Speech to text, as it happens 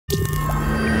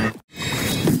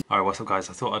Alright, what's up guys?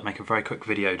 I thought I'd make a very quick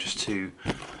video just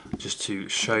to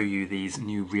show you these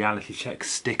new reality check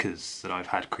stickers that I've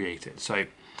had created. So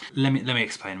let me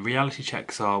explain. Reality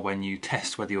checks are when you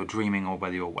test whether you're dreaming or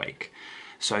whether you're awake.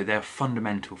 So they're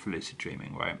fundamental for lucid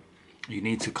dreaming, right? You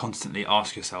need to constantly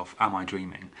ask yourself, am I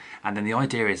dreaming? And then the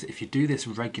idea is if you do this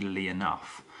regularly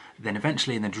enough, then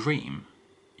eventually in the dream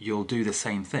you'll do the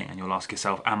same thing and you'll ask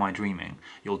yourself, am I dreaming?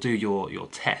 You'll do your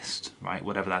test, right?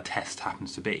 Whatever that test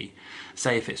happens to be.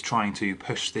 Say if it's trying to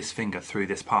push this finger through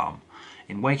this palm.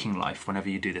 In waking life, whenever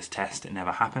you do this test, it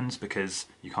never happens because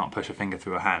you can't push a finger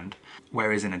through a hand.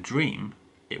 Whereas in a dream,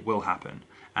 it will happen.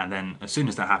 And then as soon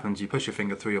as that happens, you push your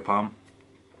finger through your palm.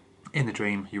 In the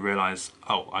dream, you realise,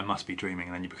 oh, I must be dreaming,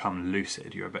 and then you become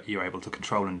lucid. You're able to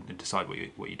control and decide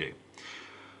what you do.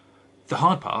 The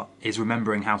hard part is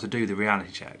remembering how to do the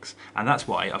reality checks, and that's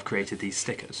why I've created these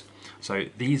stickers. So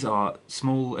these are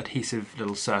small adhesive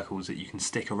little circles that you can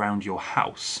stick around your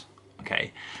house,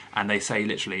 okay? And they say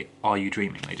literally, are you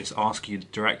dreaming? They just ask you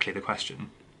directly the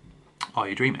question, are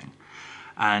you dreaming?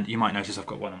 And you might notice I've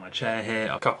got one on my chair here,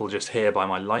 a couple just here by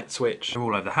my light switch. They're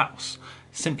all over the house,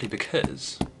 simply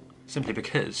because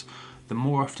the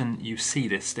more often you see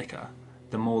this sticker,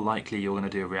 the more likely you're going to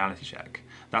do a reality check.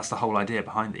 That's the whole idea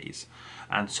behind these.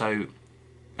 And so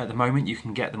at the moment you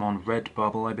can get them on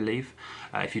Redbubble, I believe.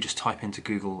 If you just type into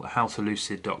Google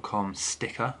howtolucid.com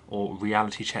sticker or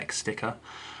reality check sticker.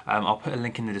 I'll put a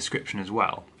link in the description as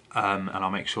well. And I'll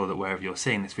make sure that wherever you're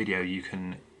seeing this video you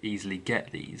can easily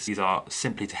get these. These are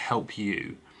simply to help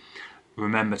you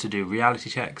remember to do reality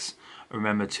checks,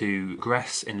 remember to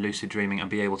progress in lucid dreaming and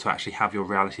be able to actually have your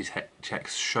reality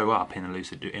checks show up in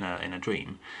a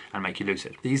dream and make you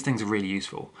lucid. These things are really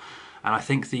useful, and I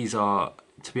think these are,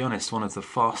 to be honest, one of the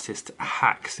fastest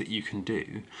hacks that you can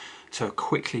do to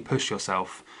quickly push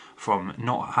yourself from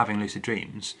not having lucid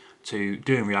dreams to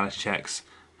doing reality checks,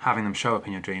 having them show up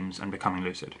in your dreams and becoming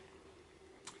lucid.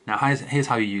 Now here's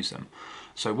how you use them.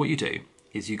 So what you do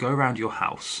is you go around your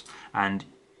house and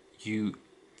you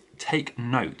take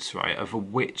notes, right, of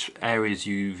which areas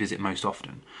you visit most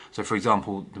often. So for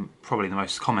example, probably the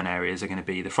most common areas are going to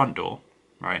be the front door,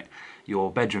 right,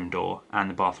 your bedroom door and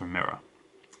the bathroom mirror.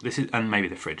 And maybe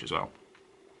the fridge as well.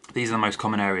 These are the most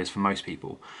common areas for most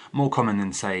people. More common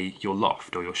than, say, your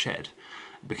loft or your shed,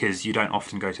 because you don't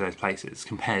often go to those places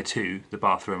compared to the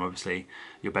bathroom, obviously,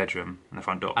 your bedroom and the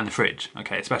front door. And the fridge,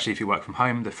 okay, especially if you work from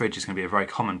home, the fridge is going to be a very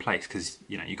common place because,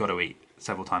 you know, you've got to eat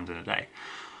several times in a day.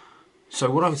 So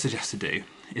what I would suggest to do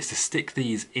is to stick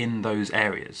these in those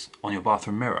areas, on your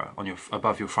bathroom mirror,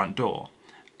 above your front door,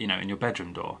 you know, in your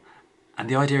bedroom door. And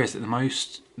the idea is that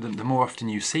the more often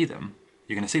you see them,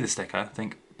 you're going to see the sticker,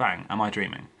 think, bang, am I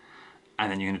dreaming? And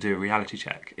then you're going to do a reality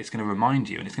check. It's going to remind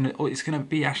you, and it's going to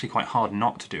be actually quite hard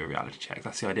not to do a reality check.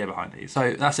 That's the idea behind these.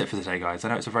 So that's it for today, guys. I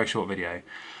know it's a very short video,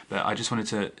 but I just wanted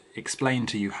to explain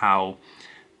to you how,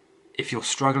 if you're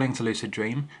struggling to lucid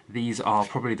dream, these are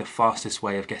probably the fastest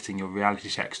way of getting your reality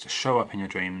checks to show up in your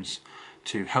dreams,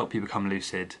 to help you become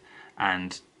lucid,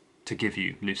 and to give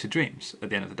you lucid dreams at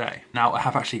the end of the day. Now, I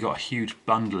have actually got a huge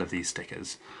bundle of these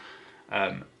stickers.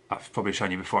 I've probably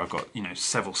shown you before, I've got, you know,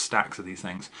 several stacks of these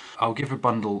things. I'll give a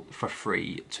bundle for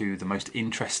free to the most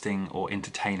interesting or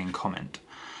entertaining comment.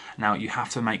 Now, you have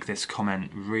to make this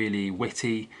comment really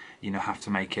witty, you know, have to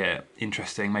make it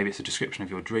interesting. Maybe it's a description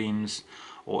of your dreams,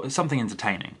 or something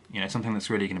entertaining, you know, something that's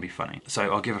really going to be funny.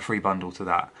 So I'll give a free bundle to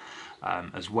that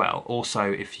as well. Also,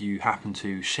 if you happen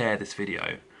to share this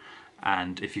video,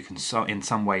 and if you can in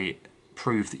some way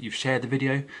prove that you've shared the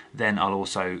video, then I'll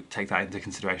also take that into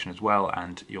consideration as well,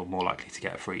 and you're more likely to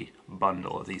get a free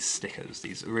bundle of these stickers.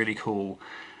 These really cool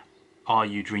 "Are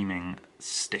You Dreaming"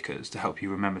 stickers to help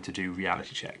you remember to do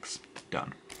reality checks.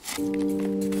 Done.